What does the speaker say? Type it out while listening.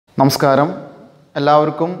നമസ്കാരം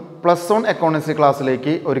എല്ലാവർക്കും plus 1 accountancy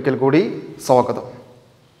ക്ലാസ്സിലേക്ക് ഒരിക്കൽ കൂടി സ്വാഗതം.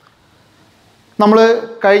 നമ്മൾ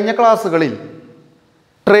കഴിഞ്ഞ ക്ലാസ്സുകളിൽ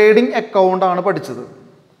ട്രേഡിംഗ് അക്കൗണ്ട് ആണ് പഠിച്ചത്.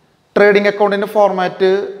 ട്രേഡിംഗ് അക്കൗണ്ടിൻ്റെ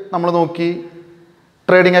ഫോർമാറ്റ് നമ്മൾ നോക്കി,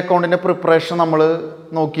 ട്രേഡിംഗ് അക്കൗണ്ടിൻ്റെ പ്രിപ്പറേഷൻ നമ്മൾ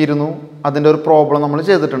നോക്കിയിരുന്നു, അതിൻ്റെ ഒരു പ്രോബ്ലം നമ്മൾ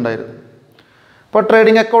ചെയ്തിട്ടുണ്ടായിരുന്നു. അപ്പോൾ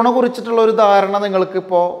ട്രേഡിംഗ് അക്കൗണ്ടിനെ കുറിച്ചിട്ടുള്ള ഒരു ധാരണ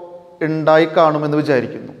നിങ്ങൾക്കിപ്പോൾ ഉണ്ടായി കാണുമെന്ന്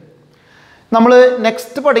വിചാരിക്കുന്നു. നമ്മൾ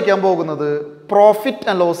നെക്സ്റ്റ് പഠിക്കാൻ പോകുന്നത് പ്രോഫിറ്റ്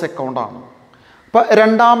ആൻഡ് ലോസ് അക്കൗണ്ടാണ്. അപ്പോൾ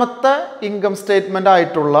രണ്ടാമത്തെ ഇൻകം സ്റ്റേറ്റ്മെൻ്റ്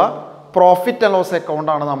ആയിട്ടുള്ള പ്രോഫിറ്റ് ആൻഡ് ലോസ്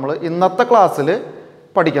അക്കൗണ്ടാണ് നമ്മൾ ഇന്നത്തെ ക്ലാസ്സിൽ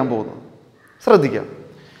പഠിക്കാൻ പോകുന്നത്. ശ്രദ്ധിക്കുക.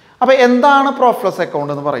 അപ്പോൾ എന്താണ് പ്രോഫിറ്റ് ലോസ്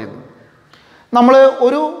അക്കൗണ്ട് എന്ന് പറയുന്നത്? നമ്മൾ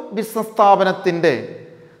ഒരു ബിസിനസ് സ്ഥാപനത്തിൻ്റെ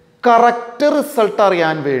കറക്റ്റ് റിസൾട്ട്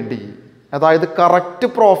അറിയാൻ വേണ്ടി, അതായത് കറക്റ്റ്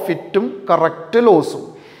പ്രോഫിറ്റും കറക്റ്റ് ലോസും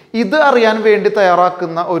ഇത് അറിയാൻ വേണ്ടി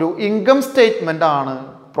തയ്യാറാക്കുന്ന ഒരു ഇൻകം സ്റ്റേറ്റ്മെൻ്റ് ആണ്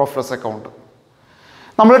പ്രോഫിറ്റ് ലോസ് അക്കൗണ്ട്.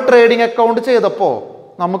 നമ്മൾ ട്രേഡിംഗ് അക്കൗണ്ട് ചെയ്തപ്പോൾ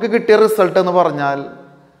നമുക്ക് കിട്ടിയ റിസൾട്ട് എന്ന് പറഞ്ഞാൽ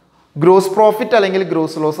ഗ്രോസ് പ്രോഫിറ്റ് അല്ലെങ്കിൽ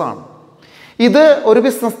ഗ്രോസ് ലോസ് ആണ്. ഇത് ഒരു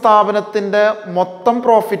ബിസിനസ് സ്ഥാപനത്തിൻ്റെ മൊത്തം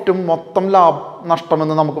പ്രോഫിറ്റും മൊത്തം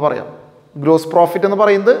നഷ്ടമെന്ന് നമുക്ക് പറയാം. ഗ്രോസ് പ്രോഫിറ്റ് എന്ന്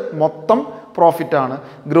പറയുന്നത് മൊത്തം പ്രോഫിറ്റാണ്,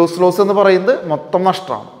 ഗ്രോസ് ലോസ് എന്ന് പറയുന്നത് മൊത്തം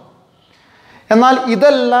നഷ്ടമാണ്. എന്നാൽ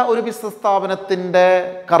ഇതല്ല ഒരു ബിസിനസ് സ്ഥാപനത്തിൻ്റെ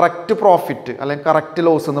കറക്റ്റ് പ്രോഫിറ്റ് അല്ലെങ്കിൽ കറക്റ്റ്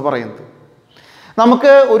ലോസ് എന്ന് പറയുന്നത്.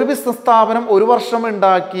 നമുക്ക് ഒരു ബിസിനസ് സ്ഥാപനം ഒരു വർഷം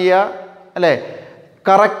ഉണ്ടാക്കിയ അല്ലേ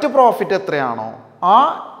കറക്റ്റ് പ്രോഫിറ്റ് എത്രയാണോ ആ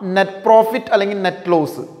നെറ്റ് പ്രോഫിറ്റ് അല്ലെങ്കിൽ നെറ്റ്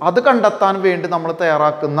ലോസ് അത് കണ്ടെത്താൻ വേണ്ടി നമ്മൾ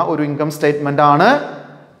തയ്യാറാക്കുന്ന ഒരു ഇൻകം സ്റ്റേറ്റ്മെൻ്റ് ആണ്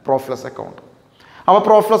പ്രോഫിറ്റ് ലോസ് അക്കൗണ്ട്. അപ്പോൾ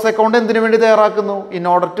പ്രോഫിറ്റ് ലോസ് അക്കൗണ്ട് എന്തിനു വേണ്ടി തയ്യാറാക്കുന്നു? In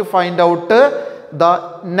order to find out the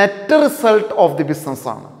net result of the business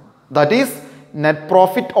ആണ്. That is net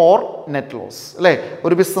profit or net loss അല്ലേ.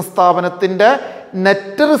 ഒരു ബിസിനസ് സ്ഥാപനത്തിൻ്റെ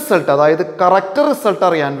നെറ്റ് റിസൾട്ട്, അതായത് കറക്റ്റ് റിസൾട്ട്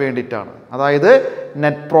അറിയാൻ വേണ്ടിയിട്ടാണ്. അതായത്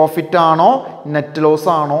നെറ്റ് പ്രോഫിറ്റ് ആണോ നെറ്റ് ലോസ്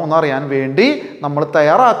ആണോ എന്നറിയാൻ വേണ്ടി നമ്മൾ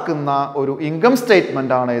തയ്യാറാക്കുന്ന ഒരു ഇൻകം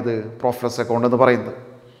സ്റ്റേറ്റ്മെൻ്റ് ആണ് ഇത് പ്രോഫിറ്റ് ലോസ് അക്കൗണ്ട് എന്ന് പറയുന്നത്.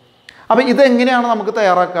 അപ്പോൾ ഇതെങ്ങനെയാണ് നമുക്ക്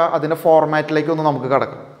തയ്യാറാക്കുക? അതിൻ്റെ ഫോർമാറ്റിലേക്ക് ഒന്ന് നമുക്ക്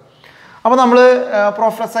കിടക്കാം. അപ്പോൾ നമ്മൾ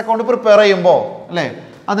പ്രോഫിറ്റ് ലോസ് അക്കൗണ്ട് പ്രിപ്പയർ ചെയ്യുമ്പോൾ അല്ലേ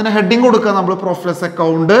അതിന് ഹെഡിങ് കൊടുക്കുക. നമ്മൾ പ്രോഫിറ്റ് ലോസ്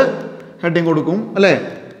അക്കൗണ്ട് ഹെഡിങ് കൊടുക്കും അല്ലേ.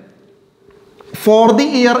 ഫോർ ദി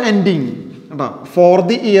ഇയർ എൻഡിങ് കേട്ടോ, for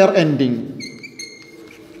the year ending,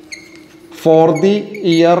 for the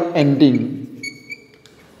year ending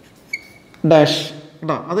dash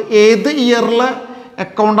കേട്ടോ. അത് ഏത് ഇയറിലെ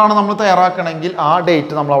അക്കൗണ്ടാണ് നമ്മൾ തയ്യാറാക്കണമെങ്കിൽ ആ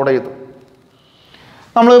ഡേറ്റ് നമ്മൾ അവിടെ എഴുതും.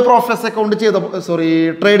 നമ്മൾ profit loss account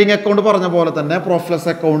trading account പറഞ്ഞ പോലെ തന്നെ പ്രോഫിറ്റ് ലോസ്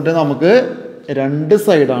അക്കൗണ്ട് നമുക്ക് രണ്ട്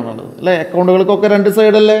സൈഡാണുള്ളത് അല്ലേ. അക്കൗണ്ടുകൾക്കൊക്കെ രണ്ട്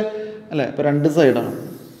സൈഡല്ലേ അല്ലേ. ഇപ്പോൾ രണ്ട് സൈഡാണ്.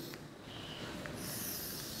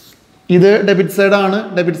 ഇത് ഡെബിറ്റ് സൈഡാണ്.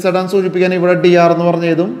 ഡെബിറ്റ് സൈഡാണ് സൂചിപ്പിക്കാൻ ഇവിടെ ഡി ആർ എന്ന് പറഞ്ഞ്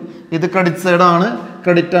എഴുതും. ഇത് ക്രെഡിറ്റ് സൈഡാണ്.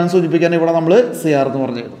 ക്രെഡിറ്റ് ആണ് സൂചിപ്പിക്കാൻ ഇവിടെ നമ്മൾ സി ആർ എന്ന്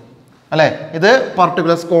പറഞ്ഞ് എഴുതും അല്ലേ. ഇത്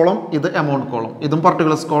പർട്ടിക്കുലർസ് കോളം, ഇത് എമൗണ്ട് കോളം, ഇതും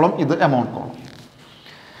പർട്ടിക്കുലർസ് കോളം, ഇത് എമൗണ്ട് കോളം.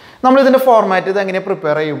 നമ്മളിതിൻ്റെ ഫോർമാറ്റ് ഇത് എങ്ങനെ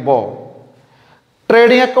പ്രിപ്പയർ ചെയ്യുമ്പോൾ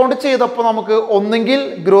ട്രേഡിംഗ് അക്കൗണ്ട് ചെയ്തപ്പോൾ നമുക്ക് ഒന്നെങ്കിൽ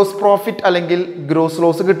ഗ്രോസ് പ്രോഫിറ്റ് അല്ലെങ്കിൽ ഗ്രോസ്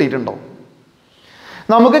ലോസ് കിട്ടിയിട്ടുണ്ടോ?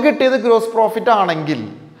 നമുക്ക് കിട്ടിയത് ഗ്രോസ് പ്രോഫിറ്റ് ആണെങ്കിൽ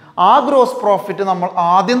ആ ഗ്രോസ് പ്രോഫിറ്റ് നമ്മൾ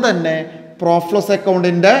ആദ്യം തന്നെ പ്രോഫിറ്റ് ലോസ്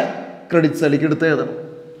അക്കൗണ്ടിൻ്റെ ക്രെഡിറ്റ് സൈഡിലേക്ക് എടുത്ത് എഴുതണം.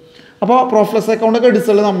 അപ്പോൾ പ്രോഫിറ്റ് ലോസ് അക്കൗണ്ട് ക്രെഡിറ്റ്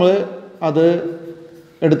സൈഡിൽ നമ്മൾ അത്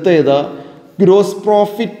എടുത്ത് എഴുതുക. ഗ്രോസ്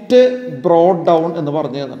പ്രോഫിറ്റ് ബ്രോഡ് ഡൗൺ എന്ന്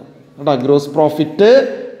പറഞ്ഞ് എഴുതണം കേട്ടോ. ഗ്രോസ് പ്രോഫിറ്റ്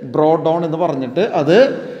ബ്രോഡ് ഡൗൺ എന്ന് പറഞ്ഞിട്ട് അത്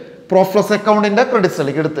പ്രോഫിറ്റ് ലോസ് അക്കൗണ്ടിൻ്റെ ക്രെഡിറ്റ്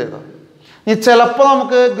സൈഡിലേക്ക് എടുത്ത് എഴുതാം. ഇനി ചിലപ്പോൾ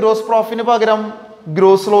നമുക്ക് ഗ്രോസ് പ്രോഫിറ്റിന് പകരം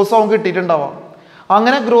ഗ്രോസ് ലോസ് ആവും കിട്ടിയിട്ടുണ്ടാവാം.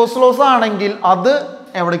 അങ്ങനെ ഗ്രോസ് ലോസ് ആണെങ്കിൽ അത്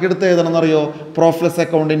എവിടേക്ക് എടുത്ത് എഴുതണം എന്നറിയോ? പ്രോഫിറ്റ് ലോസ്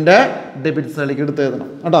അക്കൗണ്ടിൻ്റെ ഡെബിറ്റ് സൈഡിലേക്ക് എടുത്ത് എഴുതണം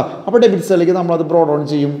കേട്ടോ. അപ്പോൾ ഡെബിറ്റ് സൈഡിലേക്ക് നമ്മളത് ബ്രോഡ് ഡൗൺ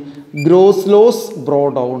ചെയ്യും. ഗ്രോസ് ലോസ്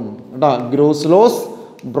ബ്രോഡ് ഡൗൺ കേട്ടോ. ഗ്രോസ് ലോസ്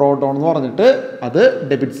ബ്രോഡ് ഡൗൺ എന്ന് പറഞ്ഞിട്ട് അത്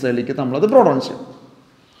ഡെബിറ്റ് സൈഡിലേക്ക് നമ്മളത് ബ്രോഡ് ഡൗൺ ചെയ്യും.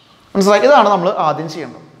 മനസ്സിലായി? ഇതാണ് നമ്മൾ ആദ്യം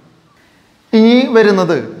ചെയ്യേണ്ടത്. ഇനി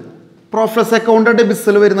വരുന്നത് പ്രോഫിറ്റ് ലോസ് അക്കൗണ്ട് ഡെബിറ്റ്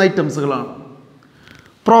സൈഡിൽ വരുന്ന ഐറ്റംസുകളാണ്.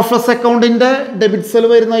 പ്രോഫിറ്റ് ലോസ് അക്കൗണ്ടിൻ്റെ ഡെബിറ്റ് സൈഡിൽ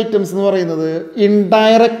വരുന്ന ഐറ്റംസ് എന്ന് പറയുന്നത്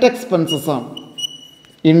ഇൻഡയറക്റ്റ് എക്സ്പെൻസസ് ആണ്.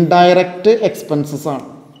 ഇൻഡയറക്റ്റ് എക്സ്പെൻസസ് ആണ്.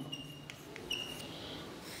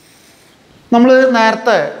 നമ്മൾ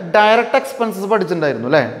നേരത്തെ ഡയറക്റ്റ് എക്സ്പെൻസസ് പഠിച്ചിട്ടുണ്ടായിരുന്നു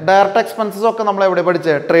അല്ലേ. ഡയറക്റ്റ് എക്സ്പെൻസസ് ഒക്കെ നമ്മൾ എവിടെ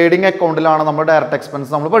പഠിച്ചത്? ട്രേഡിംഗ് അക്കൗണ്ടിലാണ് നമ്മൾ ഡയറക്റ്റ്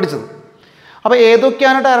എക്സ്പെൻസസ് നമ്മൾ പഠിച്ചത്. അപ്പോൾ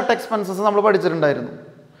ഏതൊക്കെയാണ് ഡയറക്റ്റ് എക്സ്പെൻസസ് നമ്മൾ പഠിച്ചിട്ടുണ്ടായിരുന്നു.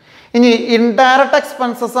 ഇനി ഇൻഡയറക്റ്റ്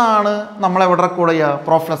എക്സ്പെൻസസ് ആണ് നമ്മൾ എവിടെ റെക്കോർഡ് ചെയ്യുക?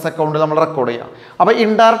 പ്രോഫിറ്റ് ലോസ് അക്കൗണ്ടിൽ നമ്മൾ റെക്കോർഡ് ചെയ്യുക. അപ്പോൾ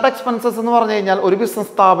ഇൻഡയറക്റ്റ് എക്സ്പെൻസസ് എന്ന് പറഞ്ഞു കഴിഞ്ഞാൽ ഒരു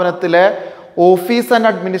ബിസിനസ് സ്ഥാപനത്തിലെ ഓഫീസ് ആൻഡ്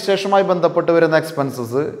അഡ്മിനിസ്ട്രേഷനുമായി ബന്ധപ്പെട്ട് വരുന്ന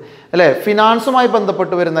എക്സ്പെൻസസ് അല്ലേ, ഫിനാൻസുമായി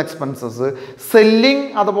ബന്ധപ്പെട്ട് വരുന്ന എക്സ്പെൻസസ്, സെല്ലിംഗ്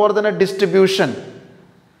അതുപോലെ തന്നെ ഡിസ്ട്രിബ്യൂഷൻ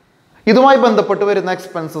ഇതുമായി ബന്ധപ്പെട്ട് വരുന്ന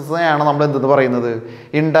എക്സ്പെൻസസിനെയാണ് നമ്മൾ എന്തെന്ന് പറയുന്നത്?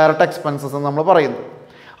 ഇൻഡയറക്റ്റ് എക്സ്പെൻസസ് എന്ന് നമ്മൾ പറയുന്നത്.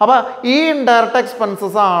 അപ്പോൾ ഈ ഇൻഡയറക്റ്റ്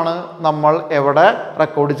എക്സ്പെൻസസ് ആണ് നമ്മൾ എവിടെ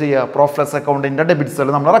റെക്കോർഡ് ചെയ്യുക? പ്രോഫിറ്റ് ലോസ് അക്കൗണ്ടിൻ്റെ ഡെബിറ്റ്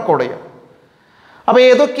സൈഡിൽ നമ്മൾ റെക്കോർഡ് ചെയ്യുക. അപ്പോൾ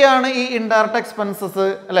ഏതൊക്കെയാണ് ഈ ഇൻഡയറക്റ്റ് എക്സ്പെൻസസ്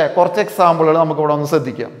അല്ലേ? കുറച്ച് എക്സാമ്പിളുകൾ നമുക്ക് ഇവിടെ ഒന്ന്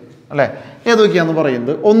ശ്രദ്ധിക്കാം. അല്ലേ? ഏതൊക്കെയാണെന്ന്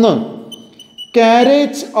പറയുന്നത്, ഒന്ന്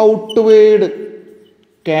ക്യാരേജ് ഔട്ട്വേഡ്,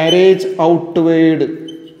 ക്യാരേജ് ഔട്ട്വേഡ്.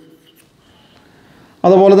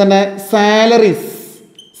 അതുപോലെ തന്നെ salaries,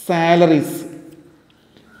 salaries.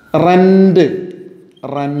 Rent,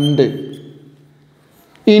 rent.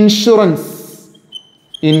 Insurance,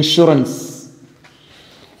 insurance.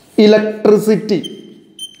 Electricity,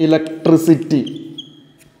 electricity.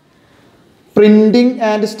 Printing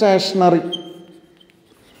and stationery,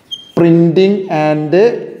 printing and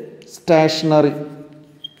stationery.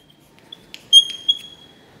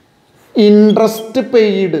 Interest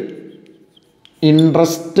paid,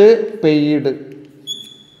 interest paid.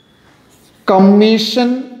 Commission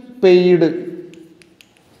paid,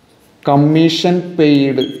 commission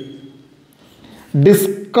paid.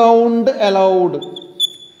 Discount allowed,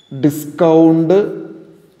 discount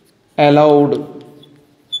allowed.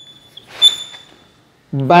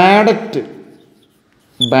 Bad debt,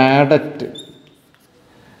 bad debt.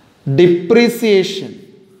 Depreciation,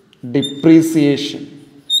 depreciation,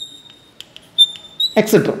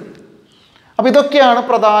 etcetera. അപ്പോൾ ഇതൊക്കെയാണ്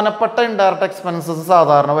പ്രധാനപ്പെട്ട indirect expenses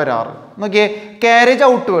സാധാരണ വരാറ്. നോക്കിയേ, carriage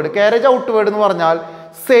ഔട്ട്വേഡ്. Carriage ഔട്ട്വേഡ് എന്ന് പറഞ്ഞാൽ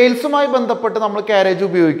സെയിൽസുമായി ബന്ധപ്പെട്ട് നമ്മൾ ക്യാരേജ്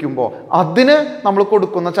ഉപയോഗിക്കുമ്പോൾ അതിന് നമ്മൾ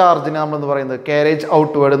കൊടുക്കുന്ന ചാർജിന് നമ്മൾ എന്ന് പറയുന്നത് ക്യാരേജ്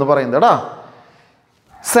ഔട്ട്വേഡ് എന്ന് പറയുന്നത് കേട്ടോ.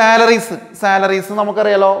 സാലറീസ്, സാലറീസ്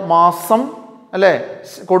നമുക്കറിയാലോ, മാസം അല്ലേ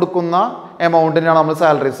കൊടുക്കുന്ന എമൗണ്ടിനാണ് നമ്മൾ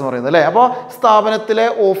സാലറീസ് എന്ന് പറയുന്നത് അല്ലേ. അപ്പോൾ സ്ഥാപനത്തിലെ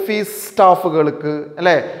ഓഫീസ് സ്റ്റാഫുകൾക്ക്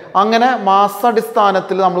അല്ലേ അങ്ങനെ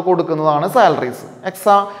മാസാടിസ്ഥാനത്തിൽ നമ്മൾ കൊടുക്കുന്നതാണ് സാലറീസ്.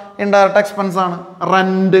 ഇൻഡയറക്റ്റ് എക്സ്പെൻസ് ആണ്.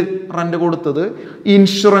 റെന്റ്, റെന്റ് കൊടുത്തത്.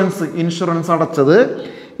 ഇൻഷുറൻസ്, ഇൻഷുറൻസ് അടച്ചത്.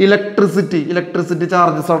 ഇലക്ട്രിസിറ്റി, ഇലക്ട്രിസിറ്റി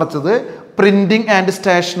ചാർജസ് അടച്ചത്. Printing and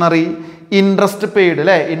stationery. Interest paid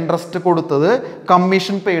അല്ലേ, ഇൻട്രസ്റ്റ് കൊടുത്തത്.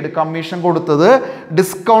 കമ്മീഷൻ പെയ്ഡ്, കമ്മീഷൻ കൊടുത്തത്.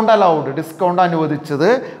 ഡിസ്കൗണ്ട് അലൗഡ്, ഡിസ്കൗണ്ട് അനുവദിച്ചത്.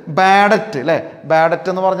 ബാഡറ്റ് അല്ലേ, ബാഡറ്റ്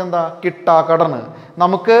എന്ന് പറഞ്ഞാൽ എന്താ, കിട്ടാക്കടണ്.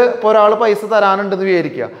 നമുക്ക് ഇപ്പോൾ ഒരാൾ പൈസ തരാനുണ്ടെന്ന്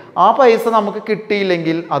വിചാരിക്കുക, ആ പൈസ നമുക്ക്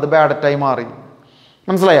കിട്ടിയില്ലെങ്കിൽ അത് ബാഡറ്റായി മാറി,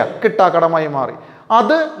 മനസ്സിലായ, കിട്ടാക്കടമായി മാറി.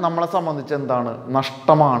 അത് നമ്മളെ സംബന്ധിച്ച് എന്താണ്,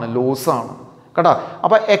 നഷ്ടമാണ്, ലോസാണ് കേട്ടോ.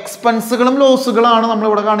 അപ്പോൾ എക്സ്പെൻസുകളും ലോസുകളാണ്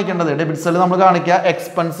നമ്മളിവിടെ കാണിക്കേണ്ടത്. ഡെബിറ്റ് സൈഡിൽ നമ്മൾ കാണിക്കുക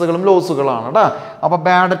എക്സ്പെൻസുകളും ലോസുകളാണ് കേട്ടോ. അപ്പോൾ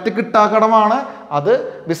ബാഡറ്റ് കിട്ടാക്കടമാണ്, അത്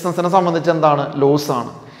ബിസിനസ്സിനെ സംബന്ധിച്ച് എന്താണ്,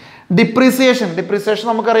 ലോസാണ്. ഡിപ്രീസിയേഷൻ, ഡിപ്രീസിയേഷൻ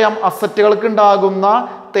നമുക്കറിയാം അസറ്റുകൾക്ക് ഉണ്ടാകുന്ന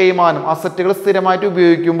തേയ്മാനം. അസറ്റുകൾ സ്ഥിരമായിട്ട്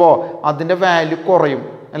ഉപയോഗിക്കുമ്പോൾ അതിൻ്റെ വാല്യൂ കുറയും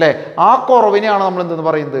അല്ലേ, ആ കുറവിനെയാണ് നമ്മൾ എന്തെന്ന്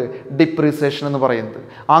പറയുന്നത്, ഡിപ്രീസിയേഷൻ എന്ന് പറയുന്നത്.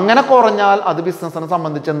 അങ്ങനെ കുറഞ്ഞാൽ അത് ബിസിനസ്സിനെ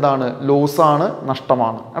സംബന്ധിച്ച് എന്താണ്, ലോസാണ്,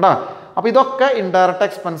 നഷ്ടമാണ് കേട്ടോ. അപ്പോൾ ഇതൊക്കെ ഇൻഡയറക്റ്റ്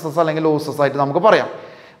എക്സ്പെൻസസ് അല്ലെങ്കിൽ ലോസസ് ആയിട്ട് നമുക്ക് പറയാം,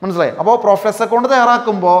 മനസ്സിലായി. അപ്പോൾ പ്രോഫിറ്റ് അക്കൗണ്ട്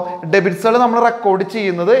തയ്യാറാക്കുമ്പോൾ ഡെബിറ്റ് സൈഡ് നമ്മൾ റെക്കോർഡ്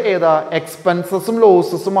ചെയ്യുന്നത് ഏതാ, എക്സ്പെൻസസും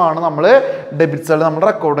ലോസസുമാണ് നമ്മൾ ഡെബിറ്റ് സൈഡ് നമ്മൾ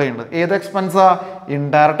റെക്കോർഡ് ചെയ്യേണ്ടത്. ഏത് എക്സ്പെൻസാ,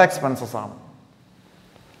 ഇൻഡയറക്റ്റ് എക്സ്പെൻസസ് ആണ്,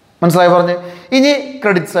 മനസ്സിലായി പറഞ്ഞ്. ഇനി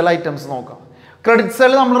ക്രെഡിറ്റ് സൈഡ് ഐറ്റംസ് നോക്കാം. ക്രെഡിറ്റ്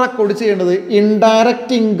സൈഡിൽ നമ്മൾ റെക്കോർഡ് ചെയ്യേണ്ടത്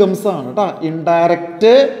ഇൻഡയറക്റ്റ് ഇൻകംസ് ആണ് കേട്ടോ.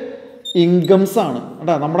 ഇൻഡയറക്റ്റ് ഇൻകംസ് ആണ്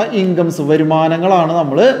കേട്ടോ. നമ്മുടെ ഇൻകംസ്, വരുമാനങ്ങളാണ്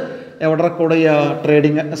നമ്മൾ എവിടെ റെക്കോർഡ്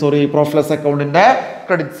ചെയ്യുക, പ്രോഫിറ്റ് അക്കൗണ്ടിൻ്റെ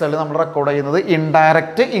ക്രെഡിറ്റ് സൈഡിൽ നമ്മൾ റെക്കോർഡ് ചെയ്യുന്നത്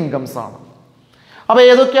ഇൻഡയറക്റ്റ് ഇൻകംസ് ആണ്. അപ്പോൾ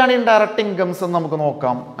ഏതൊക്കെയാണ് ഇൻഡയറക്റ്റ് ഇൻകംസ് എന്ന് നമുക്ക്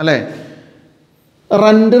നോക്കാം അല്ലേ.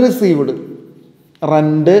 Rent received,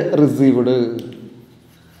 rent received.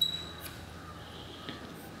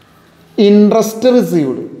 Interest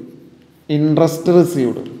received, interest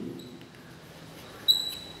received.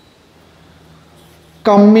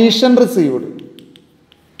 Commission received,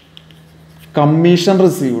 commission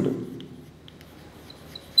received.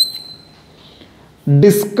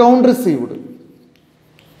 Discount received,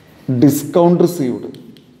 discount received.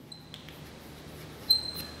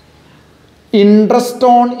 Interest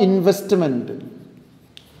on investment,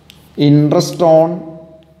 interest on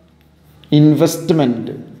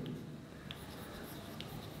investment.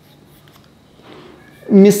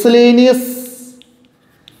 Miscellaneous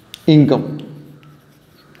income,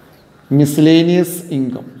 miscellaneous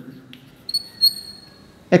income,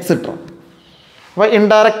 etcetera. അപ്പോൾ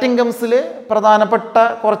indirect ഇൻകംസിൽ പ്രധാനപ്പെട്ട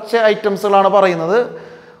കുറച്ച് ഐറ്റംസുകളാണ് പറയുന്നത്.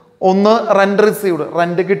 ഒന്ന് റെന്റ് റിസീവ്ഡ്,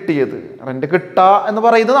 റെന്റ് കിട്ടിയത്. Rent കിട്ടുക എന്ന്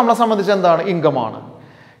പറയുന്നത് നമ്മളെ സംബന്ധിച്ച് എന്താണ്, ഇൻകമാണ്.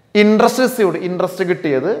 ഇൻട്രസ്റ്റ് റിസീവ്ഡ്, ഇൻട്രസ്റ്റ്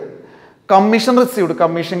കിട്ടിയത്. കമ്മീഷൻ റിസീവ്ഡ്,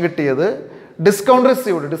 കമ്മീഷൻ കിട്ടിയത്. ഡിസ്കൗണ്ട്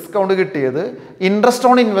റിസീവ്ഡ്, ഡിസ്കൗണ്ട് കിട്ടിയത്. ഇൻട്രസ്റ്റ്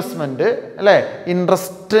ഓൺ ഇൻവെസ്റ്റ്മെൻറ്റ് അല്ലേ,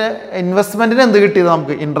 ഇൻവെസ്റ്റ്മെൻറ്റിന് എന്ത് കിട്ടിയത്,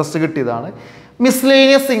 നമുക്ക് ഇൻട്രസ്റ്റ് കിട്ടിയതാണ്.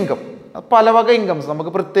 മിസ്ലേനിയസ് ഇൻകം, പലവക ഇൻകംസ്,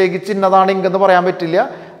 നമുക്ക് പ്രത്യേകിച്ച് ഇന്നതാണ് ഇൻകം എന്ന് പറയാൻ പറ്റില്ല,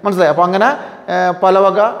 മനസ്സിലായി. അപ്പോൾ അങ്ങനെ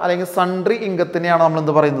പലവക അല്ലെങ്കിൽ സൺട്രി ഇൻകത്തിനെയാണ് നമ്മൾ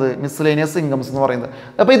എന്ത് പറയുന്നത്, മിസ്ലേനിയസ് ഇൻകംസ് എന്ന് പറയുന്നത്.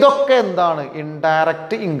 അപ്പോൾ ഇതൊക്കെ എന്താണ്,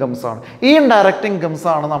 ഇൻഡയറക്റ്റ് ഇൻകംസ് ആണ്. ഈ ഇൻഡയറക്റ്റ് ഇൻകംസ്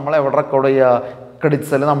ആണ് നമ്മൾ എവിടെ റെക്കോർഡ് ചെയ്യുക, ക്രെഡിറ്റ്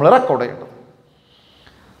സൈഡിൽ നമ്മൾ റെക്കോർഡ് ചെയ്യേണ്ടത്,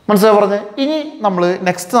 മനസ്സിലായി പറഞ്ഞ്. ഇനി നമ്മൾ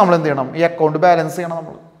നെക്സ്റ്റ് നമ്മൾ എന്ത് ചെയ്യണം, ഈ അക്കൗണ്ട് ബാലൻസ് ചെയ്യണം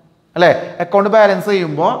നമ്മൾ അല്ലേ. അക്കൗണ്ട് ബാലൻസ്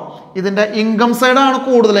ചെയ്യുമ്പോൾ ഇതിൻ്റെ ഇൻകം സൈഡാണ്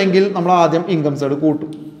കൂടുതലെങ്കിൽ നമ്മൾ ആദ്യം ഇൻകം സൈഡ്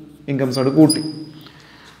കൂട്ടും, ഇൻകം സൈഡ് കൂട്ടി.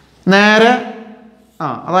 നേരെ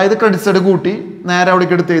അതായത് ക്രെഡിറ്റ് സൈഡ് കൂട്ടി നേരെ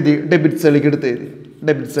അവിടേക്ക് എടുത്ത് എഴുതി, ഡെബിറ്റ് സൈഡിലേക്ക് എടുത്ത് എഴുതി,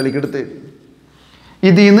 ഡെബിറ്റ് സൈഡിലേക്ക് എടുത്ത് എഴുതി.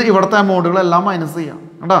 ഇതിൽ നിന്ന് ഇവിടുത്തെ എമൗണ്ടുകളെല്ലാം മൈനസ് ചെയ്യാം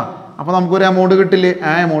കേട്ടോ. അപ്പോൾ നമുക്കൊരു എമൗണ്ട് കിട്ടില്ലേ,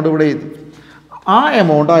 ആ എമൗണ്ട് ഇവിടെ എഴുതി. ആ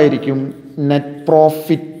എമൗണ്ട് ആയിരിക്കും നെറ്റ്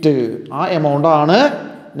പ്രോഫിറ്റ്. ആ എമൗണ്ട് ആണ്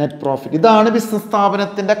നെറ്റ് പ്രോഫിറ്റ്. ഇതാണ് ബിസിനസ്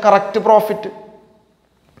സ്ഥാപനത്തിൻ്റെ കറക്റ്റ് പ്രോഫിറ്റ്.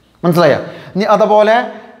 മനസ്സിലായ? ഇനി അതുപോലെ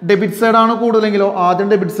ഡെബിറ്റ് സൈഡാണ് കൂടുതലെങ്കിലോ ആദ്യം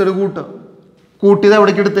ഡെബിറ്റ് സൈഡ് കൂട്ടുക. കൂട്ടിയത്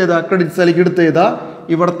എവിടേക്ക് എടുത്ത് ചെയ്താൽ ക്രെഡിറ്റ് സൈഡിലേക്ക് എടുത്ത് ചെയ്താൽ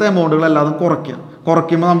ഇവിടുത്തെ എമൗണ്ടുകളെല്ലാം കുറയ്ക്കുക.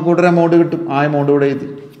 കുറയ്ക്കുമ്പോൾ നമുക്ക് ഇവിടെ ഒരു എമൗണ്ട് കിട്ടും. ആ എമൗണ്ട് ഇവിടെ എഴുതി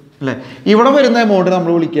അല്ലേ. ഇവിടെ വരുന്ന എമൗണ്ട്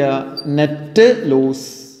നമ്മൾ വിളിക്കുക നെറ്റ് ലോസ്.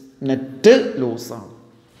 നെറ്റ് ലോസ് ആണ്.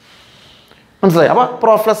 മനസ്സിലായി? അപ്പോൾ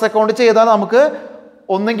പ്രോഫിറ്റ് അക്കൗണ്ട് ചെയ്താൽ നമുക്ക്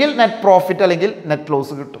ഒന്നെങ്കിൽ നെറ്റ് പ്രോഫിറ്റ് അല്ലെങ്കിൽ നെറ്റ്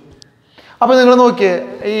ലോസ് കിട്ടും. അപ്പോൾ നിങ്ങൾ നോക്കിയേ,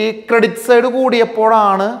 ഈ ക്രെഡിറ്റ് സൈഡ്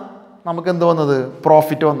കൂടിയപ്പോഴാണ് നമുക്ക് എന്ത് വന്നത്,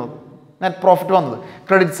 പ്രോഫിറ്റ് വന്നത്, നെറ്റ് പ്രോഫിറ്റ് വന്നത്.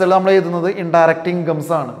 ക്രെഡിറ്റ് സൈഡ് നമ്മൾ എഴുതുന്നത് ഇൻഡയറക്റ്റ്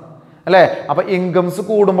ഇൻകംസ് ആണ് അല്ലേ. അപ്പോൾ ഇൻകംസ്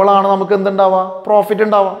കൂടുമ്പോഴാണ് നമുക്ക് എന്തുണ്ടാവുക, പ്രോഫിറ്റ്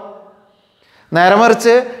ഉണ്ടാവുക. നേരെ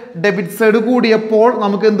മറിച്ച് ഡെബിറ്റ് സൈഡ് കൂടിയപ്പോൾ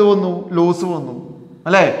നമുക്ക് എന്ത് വന്നു, ലോസ് വന്നു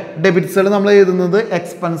അല്ലേ. ഡെബിറ്റ് സൈഡ് നമ്മൾ എഴുതുന്നത്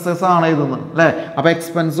എക്സ്പെൻസസ് ആണ് എഴുതുന്നത് അല്ലേ. അപ്പോൾ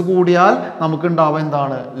എക്സ്പെൻസ് കൂടിയാൽ നമുക്ക് ഉണ്ടാവുക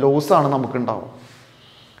എന്താണ്, ലോസ് ആണ് നമുക്ക് ഉണ്ടാവുക.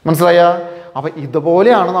 മനസ്സിലായ? അപ്പോൾ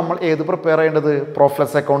ഇതുപോലെയാണ് നമ്മൾ ഏത് പ്രിപ്പയർ ചെയ്യേണ്ടത്,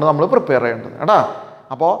 പ്രോഫിറ്റ് അക്കൗണ്ട് നമ്മൾ പ്രിപ്പയർ ചെയ്യേണ്ടത് കേട്ടാ.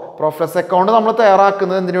 അപ്പോൾ പ്രോഫിറ്റ് അക്കൗണ്ട് നമ്മൾ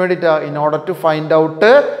തയ്യാറാക്കുന്നത് എന്തിനു വേണ്ടിയിട്ടാണ്, in order to find out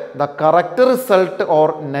the correct result or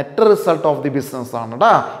net result of the business ആണ്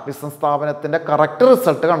കേട്ടാ. ബിസിനസ് സ്ഥാപനത്തിൻ്റെ കറക്റ്റ്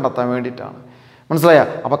റിസൾട്ട് കണ്ടെത്താൻ വേണ്ടിയിട്ടാണ്. മനസ്സിലായ?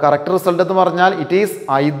 അപ്പോൾ കറക്റ്റ് റിസൾട്ട് എന്ന് പറഞ്ഞാൽ it is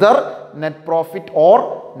either net profit or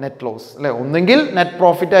net loss അല്ലേ. ഒന്നെങ്കിൽ നെറ്റ്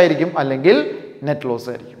പ്രോഫിറ്റ് ആയിരിക്കും അല്ലെങ്കിൽ നെറ്റ് ലോസ്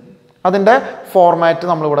ആയിരിക്കും. അതിൻ്റെ ഫോർമാറ്റ്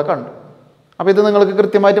നമ്മളിവിടെ കണ്ടു. അപ്പോൾ ഇത് നിങ്ങൾക്ക്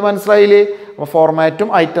കൃത്യമായിട്ട് മനസ്സിലായില്ലേ? അപ്പോൾ ഫോർമാറ്റും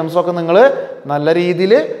ഐറ്റംസും ഒക്കെ നിങ്ങൾ നല്ല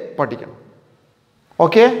രീതിയിൽ പഠിക്കണം.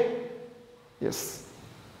 Okay, yes.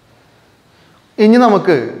 ഇനി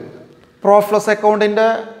നമുക്ക് പ്രോഫിറ്റ് അക്കൗണ്ടിൻ്റെ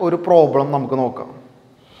ഒരു പ്രോബ്ലം നമുക്ക് നോക്കാം.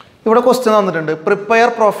 ഇവിടെ ക്വസ്റ്റ്യൻ തന്നിട്ടുണ്ട്, prepare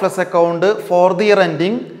profit account for the year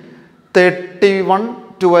ending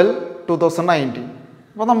 31/12/2019.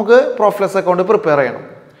 അപ്പോൾ നമുക്ക് പ്രോഫിറ്റ് അക്കൗണ്ട് പ്രിപ്പയർ ചെയ്യണം.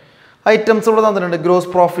 ഐറ്റംസ് ഇവിടെ തന്നിട്ടുണ്ട്. ഗ്രോസ്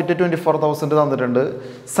പ്രോഫിറ്റ് 24,000 തന്നിട്ടുണ്ട്.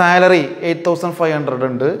 സാലറി 8,500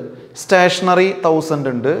 ഉണ്ട്. സ്റ്റേഷനറി 1000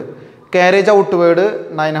 ഉണ്ട്. Carriage outward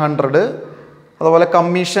 900. അതുപോലെ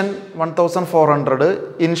commission 1,400.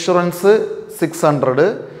 Insurance 600.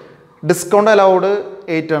 Discount allowed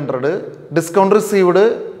 800. Discount received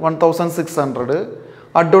 1,600.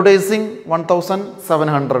 Advertising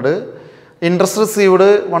 1,700. Interest received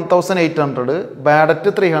 1,800. Bad debt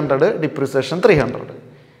 300. Depreciation 300.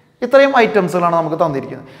 ഇത്രയും ഐറ്റംസുകളാണ് നമുക്ക്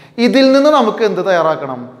തന്നിരിക്കുന്നത്. ഇതിൽ നിന്ന് നമുക്ക് എന്ത്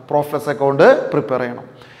തയ്യാറാക്കണം, പ്രോഫിറ്റ് അക്കൗണ്ട് പ്രിപ്പയർ ചെയ്യണം.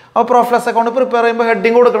 അപ്പോൾ പ്രോഫിറ്റ് അക്കൗണ്ട് പ്രിപ്പയർ ചെയ്യുമ്പോൾ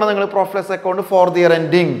ഹെഡിങ് കൊടുക്കണം നിങ്ങൾ, profit account for the year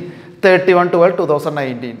ending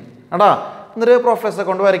 31/12/2019 എടാ. എന്നിട്ട് പ്രോഫിറ്റ്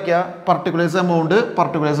അക്കൗണ്ട് വരയ്ക്കുക. Particulars amount.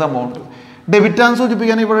 ഡെബിറ്റ് ആണെന്ന്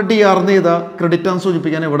സൂചിപ്പിക്കാൻ ഇവിടെ DR എന്ന് ചെയ്താൽ, ക്രെഡിറ്റ് ആണെന്ന്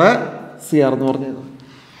സൂചിപ്പിക്കാൻ ഇവിടെ CR എന്ന് പറഞ്ഞു ചെയ്താൽ.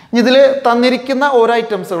 ഇതിൽ തന്നിരിക്കുന്ന ഓരോ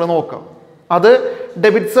ഐറ്റംസുകൾ നോക്കാം. അത്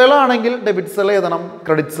ഡെബിറ്റ് സെയിൽ ആണെങ്കിൽ ഡെബിറ്റ് സെയിൽ എഴുതണം,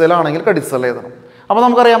 ക്രെഡിറ്റ് സെയിൽ ആണെങ്കിൽ ക്രെഡിറ്റ് സെയിൽ എഴുതണം. അപ്പോൾ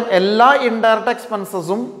നമുക്കറിയാം എല്ലാ ഇൻഡയറക്റ്റ്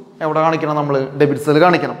എക്സ്പെൻസസും എവിടെ കാണിക്കണം, നമ്മൾ ഡെബിറ്റ് സെയിൽ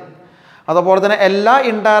കാണിക്കണം. അതുപോലെ തന്നെ എല്ലാ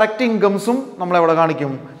ഇൻഡയറക്റ്റ് ഇൻകംസും നമ്മൾ എവിടെ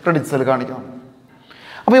കാണിക്കും, ക്രെഡിറ്റ് സെയിൽ കാണിക്കണം.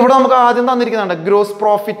 അപ്പോൾ ഇവിടെ നമുക്ക് ആദ്യം തന്നിരിക്കുന്നുണ്ട് ഗ്രോസ്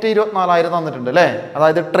പ്രോഫിറ്റ് 24,000 തന്നിട്ടുണ്ട് അല്ലേ.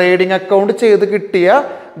 അതായത് ട്രേഡിംഗ് അക്കൗണ്ട് ചെയ്ത് കിട്ടിയ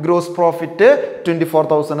ഗ്രോസ് പ്രോഫിറ്റ്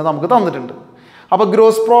 24,000 നമുക്ക് തന്നിട്ടുണ്ട്. അപ്പോൾ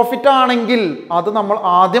ഗ്രോസ് പ്രോഫിറ്റ് ആണെങ്കിൽ അത് നമ്മൾ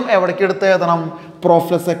ആദ്യം എവിടേക്ക് എടുത്ത് എഴുതണം,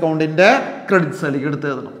 പ്രോഫിറ്റ് അക്കൗണ്ടിൻ്റെ ക്രെഡിറ്റ് സെല്ലിലേക്ക് എടുത്ത്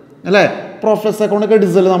എഴുതണം അല്ലേ. പ്രോഫിറ്റ് അക്കൗണ്ട്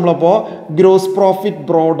ക്രെഡിറ്റ് സെല്ല് നമ്മളപ്പോൾ ഗ്രോസ് പ്രോഫിറ്റ്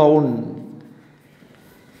ബ്രോ ഡൗൺ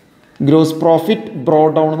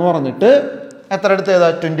എന്ന് പറഞ്ഞിട്ട് എത്ര എടുത്ത്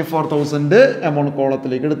എഴുതാം, 24,000 എമൗണ്ട്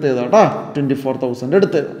കോളത്തിലേക്ക് എടുത്ത് എഴുതാം കേട്ടോ. 24,000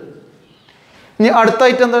 എടുത്ത് എഴുതാം. ഇനി അടുത്ത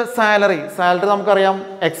ഐറ്റം എന്താ, സാലറി നമുക്കറിയാം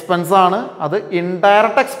എക്സ്പെൻസ് ആണ്, അത്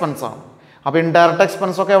ഇൻഡയറക്റ്റ് എക്സ്പെൻസ് ആണ്. അപ്പോൾ ഇൻഡയറക്റ്റ്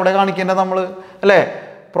എക്സ്പെൻസ് ഒക്കെ എവിടെ കാണിക്കേണ്ടത് നമ്മൾ അല്ലേ,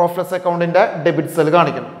 പ്രോഫിറ്റ് അക്കൗണ്ടിൻ്റെ ഡെബിറ്റ് സെൽ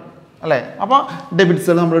കാണിക്കണം അല്ലേ. അപ്പോൾ ഡെബിറ്റ്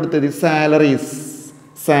സെൽ നമ്മൾ എടുത്ത് എഴുതി സാലറീസ്.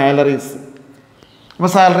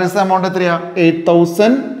 അപ്പോൾ സാലറീസ് എമൗണ്ട് എത്രയാണ്,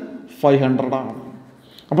 8,500 ആണ്.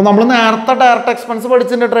 അപ്പോൾ നമ്മൾ നേരത്തെ ഡയറക്റ്റ് എക്സ്പെൻസ്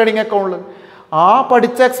പഠിച്ചിട്ടുണ്ട് ട്രേഡിംഗ് അക്കൗണ്ടിൽ. ആ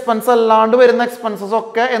പഠിച്ച എക്സ്പെൻസ് അല്ലാണ്ട് വരുന്ന എക്സ്പെൻസസ്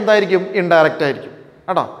ഒക്കെ എന്തായിരിക്കും, ഇൻഡയറക്റ്റ് ആയിരിക്കും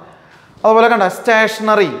കേട്ടോ. അതുപോലെ കണ്ട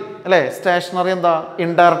സ്റ്റേഷനറി അല്ലേ, സ്റ്റേഷനറി എന്താ,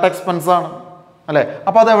 ഇൻഡയറക്റ്റ് എക്സ്പെൻസ് ആണ് അല്ലേ.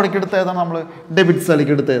 അപ്പോൾ അത് എവിടേക്ക് എടുത്ത് എഴുതാം, നമ്മൾ ഡെബിറ്റ്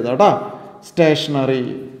സെല്ലിലേക്ക് എടുത്ത് എഴുതാം കേട്ടോ. സ്റ്റേഷനറി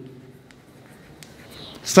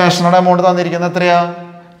എമൗണ്ട് തന്നിരിക്കുന്നത് എത്രയാ,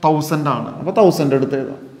 1,000 ആണ്. അപ്പോൾ 1,000 എടുത്ത്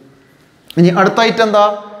എഴുതാം. ഇനി അടുത്ത ഐറ്റം എന്താ,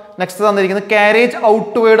 നെക്സ്റ്റ് തന്നിരിക്കുന്നത് കാരേജ്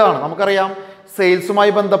ഔട്ട്വേർഡ് ആണ്. നമുക്കറിയാം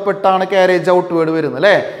സെയിൽസുമായി ബന്ധപ്പെട്ടാണ് കാരേജ് ഔട്ട്വേർഡ് വരുന്നത്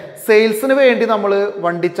അല്ലേ. സെയിൽസിന് വേണ്ടി നമ്മൾ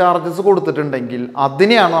വണ്ടി ചാർജസ് കൊടുത്തിട്ടുണ്ടെങ്കിൽ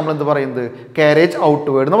അതിനെയാണ് നമ്മൾ എന്ത് പറയുന്നത്, കാരേജ്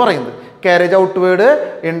ഔട്ട്വേർഡ് എന്ന് പറയുന്നത്. കാരേജ് ഔട്ട്വേർഡ്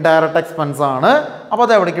ഇൻഡയറക്റ്റ് എക്സ്പെൻസ് ആണ്. അപ്പോൾ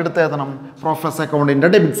അത് എവിടേക്ക് എടുത്ത് എഴുതണം, പ്രോഫിറ്റ് അക്കൗണ്ടിൻ്റെ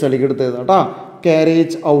ഡെബിറ്റ് സെല്ലിലേക്ക് എടുത്ത് എഴുതാം കേട്ടോ.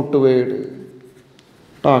 കാരേജ് ഔട്ട്വേർഡ്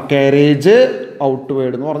കേട്ടോ. കാരേജ് ഔട്ട്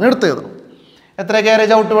വേർഡ് എന്ന് പറഞ്ഞ് എടുത്ത് എഴുതണം. എത്ര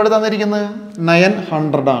കാരേജ് ഔട്ട് വേർഡ് തന്നിരിക്കുന്നത്?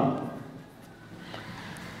 900 ആണ്.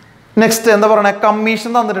 നെക്സ്റ്റ് എന്താ പറയണേ? കമ്മീഷൻ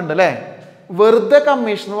തന്നിട്ടുണ്ട് അല്ലേ. വെറുതെ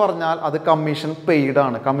കമ്മീഷൻ എന്ന് പറഞ്ഞാൽ അത് കമ്മീഷൻ പെയ്ഡ്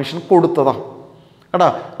ആണ്, കമ്മീഷൻ കൊടുത്തതാണ് കേട്ടോ.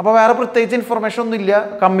 അപ്പോൾ വേറെ പ്രത്യേകിച്ച് ഇൻഫർമേഷൻ ഒന്നും ഇല്ല.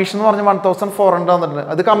 കമ്മീഷൻ എന്ന് പറഞ്ഞാൽ 1400 തന്നിട്ടുണ്ട്.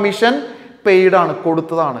 അത് കമ്മീഷൻ പെയ്ഡ് ആണ്,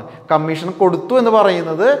 കൊടുത്തതാണ്. കമ്മീഷൻ കൊടുത്തു എന്ന്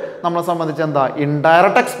പറയുന്നത് നമ്മളെ സംബന്ധിച്ച് എന്താ?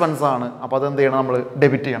 ഇൻഡയറക്റ്റ് എക്സ്പെൻസ് ആണ്. അപ്പോൾ അത് എന്ത് ചെയ്യണം? നമ്മൾ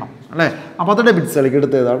ഡെബിറ്റ് ചെയ്യണം അല്ലേ. അപ്പോൾ അത് ഡെബിറ്റ് സൈഡിലേക്ക്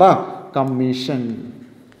എടുത്ത് എഴുതാം. കമ്മീഷൻ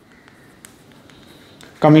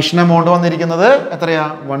കമ്മീഷൻ എമൗണ്ട് വന്നിരിക്കുന്നത് എത്രയാ?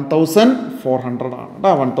 1400 ആണ്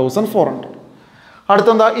കേട്ടോ. 1400.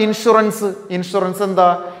 അടുത്തെന്താ? ഇൻഷുറൻസ്. ഇൻഷുറൻസ് എന്താ?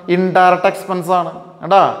 ഇൻഡയറക്റ്റ് എക്സ്പെൻസ് ആണ്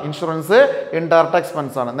കേട്ടാ. ഇൻഷുറൻസ് ഇൻഡയറക്റ്റ്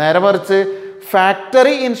എക്സ്പെൻസ് ആണ്. നേരെ മറിച്ച്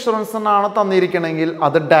ഫാക്ടറി ഇൻഷുറൻസ് ആണ് തന്നിരിക്കണമെങ്കിൽ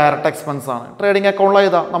അത് ഡയറക്റ്റ് എക്സ്പെൻസ് ആണ്. ട്രേഡിംഗ് അക്കൗണ്ടിൽ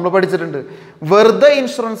ഇതാ നമ്മൾ പഠിച്ചിട്ടുണ്ട്. വെറുതെ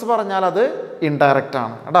ഇൻഷുറൻസ് പറഞ്ഞാൽ അത് ഇൻഡയറക്റ്റ്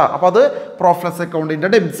ആണ് കേട്ടാ. അപ്പോൾ അത് പ്രോഫിറ്റ് അക്കൗണ്ടിൻ്റെ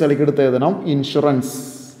ഡെബിറ്റ് സൈഡിലേക്ക് എടുത്ത് എഴുതണം. ഇൻഷുറൻസ്.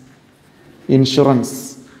 ഇൻഷുറൻസ്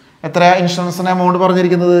എത്രയാ? ഇൻഷുറൻസിന് എമൗണ്ട്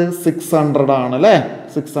പറഞ്ഞിരിക്കുന്നത് 600 ആണ് അല്ലേ.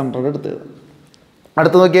 600 എടുത്ത് എഴുതാം.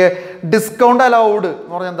 അടുത്ത് നോക്കിയേ, ഡിസ്കൗണ്ട് അലൗഡ്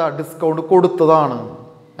എന്ന് പറഞ്ഞാൽ എന്താ? ഡിസ്കൗണ്ട് കൊടുത്തതാണ്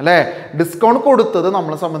അല്ലേ. ഡിസ്കൗണ്ട് കൊടുത്തത്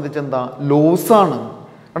നമ്മളെ സംബന്ധിച്ച് എന്താ? ലോസാണ്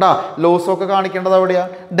കേട്ടാ. ലോസൊക്കെ കാണിക്കേണ്ടത് എവിടെയാ?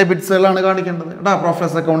 ഡെബിറ്റ് സൈഡിലാണ് കാണിക്കേണ്ടത് കേട്ടാ.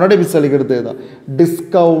 പ്രോഫിറ്റ് അക്കൗണ്ട് ഡെബിറ്റ് സൈഡിലേക്ക് എടുത്ത് എഴുതാം.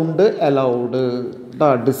 ഡിസ്കൗണ്ട് അലൗഡ് കേട്ടാ.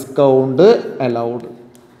 Discount allowed.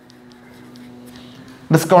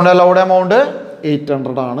 Discount allowed amount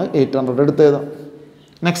 800 ആണ്. 800 എടുത്ത് എഴുതാം.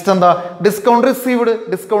 നെക്സ്റ്റ് എന്താ? Discount received.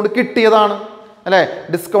 ഡിസ്കൗണ്ട് കിട്ടിയതാണ് അല്ലേ.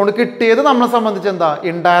 ഡിസ്കൗണ്ട് കിട്ടിയത് നമ്മളെ സംബന്ധിച്ച് എന്താ?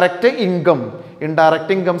 Indirect income.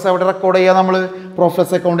 ഇൻഡയറക്റ്റ് ഇൻകംസ് എവിടെ റെക്കോർഡ് ചെയ്യുക? നമ്മൾ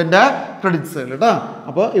പ്രോഫിറ്റ് അക്കൗണ്ടിൻ്റെ ക്രെഡിറ്റ് സൈഡിൽ കേട്ടോ.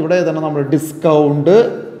 അപ്പോൾ ഇവിടെ ഏതാണ്? നമ്മൾ discount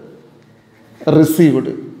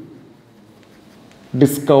received.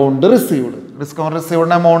 Discount received. Discount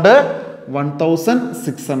റിസീവ്ഡിൻ്റെ amount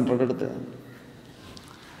 1600 എടുത്ത്.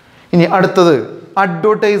 ഇനി അടുത്തത്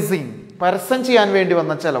അഡ്വർടൈസിങ്. പരസ്യം ചെയ്യാൻ വേണ്ടി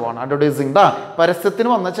വന്ന ചിലവാണ് അഡ്വർടൈസിങ്. പരസ്യത്തിന്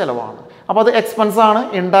വന്ന ചിലവാണ്. അപ്പോൾ അത് എക്സ്പെൻസ് ആണ്,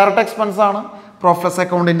 ഇൻഡയറക്റ്റ് എക്സ്പെൻസ് ആണ്. പ്രോഫിറ്റ്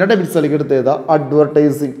അക്കൗണ്ടിൻ്റെ ഡെബിറ്റ് സൈഡിലേക്ക് എടുത്ത് എഴുതാം.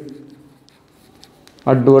 അഡ്വർടൈസിങ്.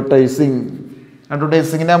 അഡ്വർടൈസിങ്.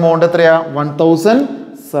 അഡ്വർടൈസിങ്ങിൻ്റെ എമൗണ്ട് എത്രയാ?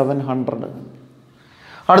 1700.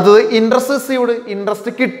 അടുത്തത് ഇൻട്രസ്റ്റ് റിസീവ്ഡ്.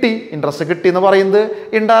 ഇൻട്രസ്റ്റ് കിട്ടി. ഇൻട്രസ്റ്റ് കിട്ടി എന്ന് പറയുന്നത്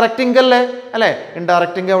ഇൻഡയറക്റ്റ് ഇൻകം അല്ലേ അല്ലേ.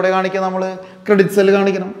 ഇൻഡയറക്റ്റ് ഇൻകം എവിടെ കാണിക്കുക? നമ്മൾ ക്രെഡിറ്റ് സൈഡിൽ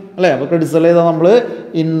കാണിക്കണം അല്ലേ. അപ്പോൾ ക്രെഡിറ്റ് സൈഡിൽ ഏതാ? നമ്മൾ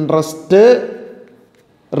ഇൻട്രസ്റ്റ്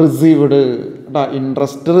റിസീവ്ഡ് കേട്ടോ.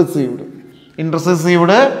 Interest received. ഇൻട്രസ്റ്റ്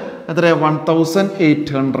റിസീവ്ഡ് എത്രയാണ്?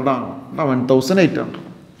 1800 ആണ് കേട്ടോ. 1800.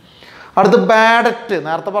 അടുത്ത് ബാഡ് ഡെറ്റ്.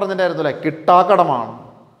 നേരത്തെ പറഞ്ഞിട്ടുണ്ടായിരുന്നു അല്ലേ, കിട്ടാക്കടമാണ്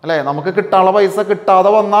അല്ലേ. നമുക്ക് കിട്ടാനുള്ള പൈസ കിട്ടാതെ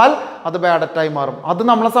വന്നാൽ അത് ബാഡ് ഡെറ്റായി മാറും. അത്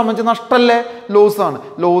നമ്മളെ സംബന്ധിച്ച് നഷ്ടമല്ലേ, ലോസാണ്.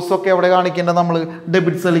 ലോസൊക്കെ എവിടെ കാണിക്കേണ്ടത്? നമ്മൾ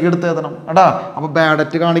ഡെബിറ്റ് സൈഡിലേക്ക് എടുത്ത് എഴുതണം കേട്ടാ. അപ്പോൾ ബാഡ്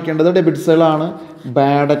ഡെറ്റ് കാണിക്കേണ്ടത് ഡെബിറ്റ് സൈഡിലാണ്.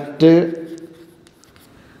 Bad debt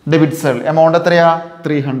debit side amount എത്രയാ?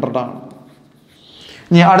 300 ആണ്.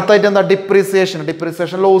 ഇനി അടുത്തായിട്ട് എന്താ? ഡിപ്രീസിയേഷൻ.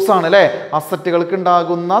 ഡിപ്രീസിയേഷൻ ലോസ് ആണ് അല്ലേ. അസറ്റുകൾക്ക്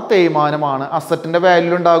ഉണ്ടാകുന്ന തേയ്മാനമാണ്. അസറ്റിൻ്റെ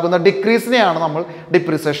വാല്യൂ ഉണ്ടാകുന്ന ഡിക്രീസിനെയാണ് നമ്മൾ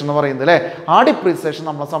ഡിപ്രീസിയേഷൻ എന്ന് പറയുന്നത് അല്ലേ. ആ ഡിപ്രീസിയേഷൻ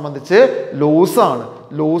നമ്മളെ സംബന്ധിച്ച് ലോസാണ്.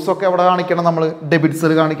 ലോസൊക്കെ എവിടെ കാണിക്കണം? നമ്മൾ ഡെബിറ്റ്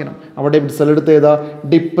സൈഡ് കാണിക്കണം. അവിടെ ഡെബിറ്റ് സൈഡ് എടുത്ത് ഏതാ?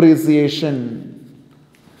 ഡിപ്രീസിയേഷൻ.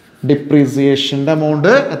 ഡിപ്രീസിയേഷൻ്റെ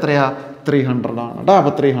എമൗണ്ട് എത്രയാ? 300 ആണ് കേട്ടോ.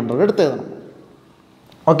 അപ്പോൾ 300 എടുത്ത് എഴുതണം.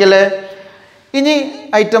 ഓക്കെ അല്ലേ. ഇനി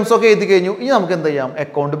ഐറ്റംസ് ഒക്കെ എഴുതി കഴിഞ്ഞു. ഇനി നമുക്ക് എന്ത് ചെയ്യാം?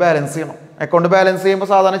 അക്കൗണ്ട് ബാലൻസ് ചെയ്യണം. അക്കൗണ്ട് ബാലൻസ് ചെയ്യുമ്പോൾ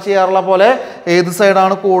സാധാരണ ചെയ്യാറുള്ള പോലെ ഏത്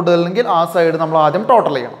സൈഡാണ് കൂടുതലെങ്കിൽ ആ സൈഡ് നമ്മൾ ആദ്യം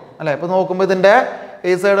ടോട്ടൽ ചെയ്യണം അല്ലേ. ഇപ്പോൾ നോക്കുമ്പോൾ ഇതിൻ്റെ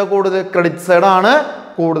ഏത് സൈഡ് കൂടുതൽ? ക്രെഡിറ്റ് സൈഡാണ്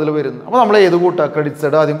കൂടുതൽ വരുന്നത്. അപ്പോൾ നമ്മൾ ഏത് കൂട്ടുക? ക്രെഡിറ്റ്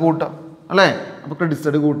സൈഡ് ആദ്യം കൂട്ടുക അല്ലേ. അപ്പോൾ ക്രെഡിറ്റ്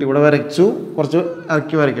സൈഡ് കൂട്ടി ഇവിടെ വരച്ചു. കുറച്ച്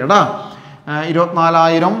ഇറക്കി വരയ്ക്കുക കേട്ടോ.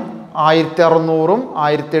 24,000 1600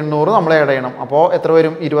 1800 നമ്മൾ ആഡ് ചെയ്യണം. അപ്പോൾ എത്ര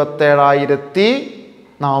വരും?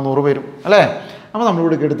 27,400 വരും അല്ലേ. അപ്പോൾ നമ്മൾ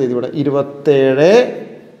ഇവിടെ എടുത്ത് ഇവിടെ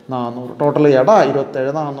 27,400 ടോട്ടൽ ചെയ്യാം കേട്ടോ.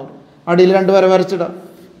 27,400. അടിയിൽ 2 വര വരച്ചിടാം.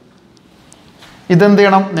 ഇതെന്ത്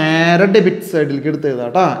ചെയ്യണം? നേരെ ഡെബിറ്റ് സൈഡിലേക്ക് എടുത്ത് എഴുതാം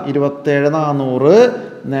കേട്ടോ. 27,400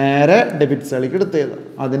 നേരെ ഡെബിറ്റ് സൈഡിലേക്ക് എടുത്ത് എഴുതാം.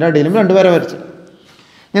 അതിൻ്റെ അടിയിലും 2 വര വരച്ചിടാം.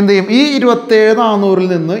 എന്ത് ചെയ്യും? ഈ 27,400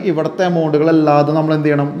 നിന്ന് ഇവിടുത്തെ എമൗണ്ടുകളല്ലാതെ നമ്മൾ എന്ത്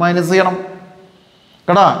ചെയ്യണം? മൈനസ് ചെയ്യണം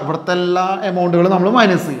കേട്ടാ. ഇവിടുത്തെ എല്ലാ എമൗണ്ടുകളും നമ്മൾ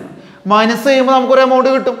മൈനസ് ചെയ്യണം. മൈനസ് ചെയ്യുമ്പോൾ നമുക്കൊരു എമൗണ്ട്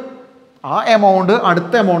കിട്ടും. ആ എമൗണ്ട്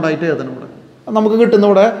അടുത്ത എമൗണ്ട് ആയിട്ട് എഴുതണം. ഇവിടെ നമുക്ക് കിട്ടുന്ന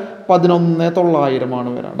ഇവിടെ 11,900 ആണ്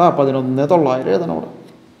വരാം കേട്ടോ. 11,900 എഴുതണം ഇവിടെ.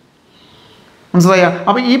 മനസ്സിലായ?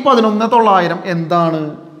 അപ്പോൾ ഈ 11,900 എന്താണ്?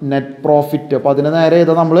 Net profit. അപ്പോൾ അതിന് നേരെ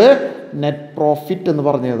ഏതാ? നമ്മൾ നെറ്റ് പ്രോഫിറ്റ് എന്ന്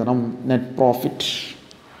പറഞ്ഞു എഴുതണം. Net profit.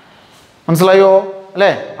 മനസ്സിലായോ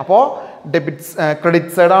അല്ലേ? അപ്പോൾ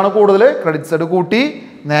ക്രെഡിറ്റ് സൈഡാണ് കൂടുതൽ. ക്രെഡിറ്റ് സൈഡ് കൂട്ടി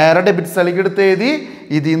നേരെ ഡെബിറ്റ് സൈഡിലേക്ക് എടുത്ത് എഴുതി.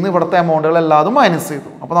 ഇതിൽ നിന്ന് ഇവിടുത്തെ എമൗണ്ടുകൾ എല്ലാതും മൈനസ് ചെയ്തു.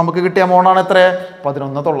 അപ്പോൾ നമുക്ക് കിട്ടിയ എമൗണ്ടാണ് എത്ര?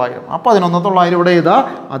 11,900. ആ 11,900 ഇവിടെ എഴുതാ.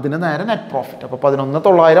 അതിന് നേരെ നെറ്റ് പ്രോഫിറ്റ്. അപ്പോൾ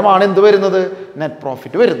 11,900 ആണ് എന്ത് വരുന്നത്? നെറ്റ്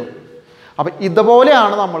പ്രോഫിറ്റ് വരുന്നത്. അപ്പോൾ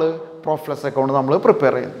ഇതുപോലെയാണ് നമ്മൾ പ്രോഫിറ്റ് അക്കൗണ്ട് നമ്മൾ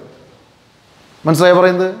പ്രിപ്പയർ ചെയ്യുന്നത്. മനസ്സിലായി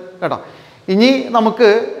പറയുന്നത് കേട്ടോ. ഇനി നമുക്ക്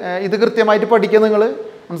ഇത് കൃത്യമായിട്ട് പഠിക്കുക. നിങ്ങൾ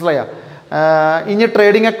മനസ്സിലായ? ഇനി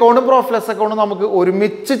ട്രേഡിംഗ് അക്കൗണ്ടും പ്രോഫിറ്റ് ലോസ് അക്കൗണ്ടും നമുക്ക്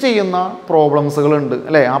ഒരുമിച്ച് ചെയ്യുന്ന പ്രോബ്ലംസുകളുണ്ട്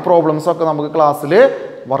അല്ലേ? ആ പ്രോബ്ലംസൊക്കെ നമുക്ക് ക്ലാസ്സിൽ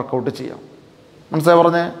വർക്കൗട്ട് ചെയ്യാം. മനസ്സിലായി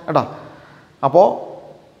പറഞ്ഞേ കേട്ടോ. അപ്പോൾ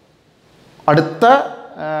അടുത്ത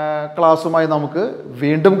ക്ലാസ്സുമായി നമുക്ക്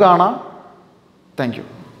വീണ്ടും കാണാം. Thank you.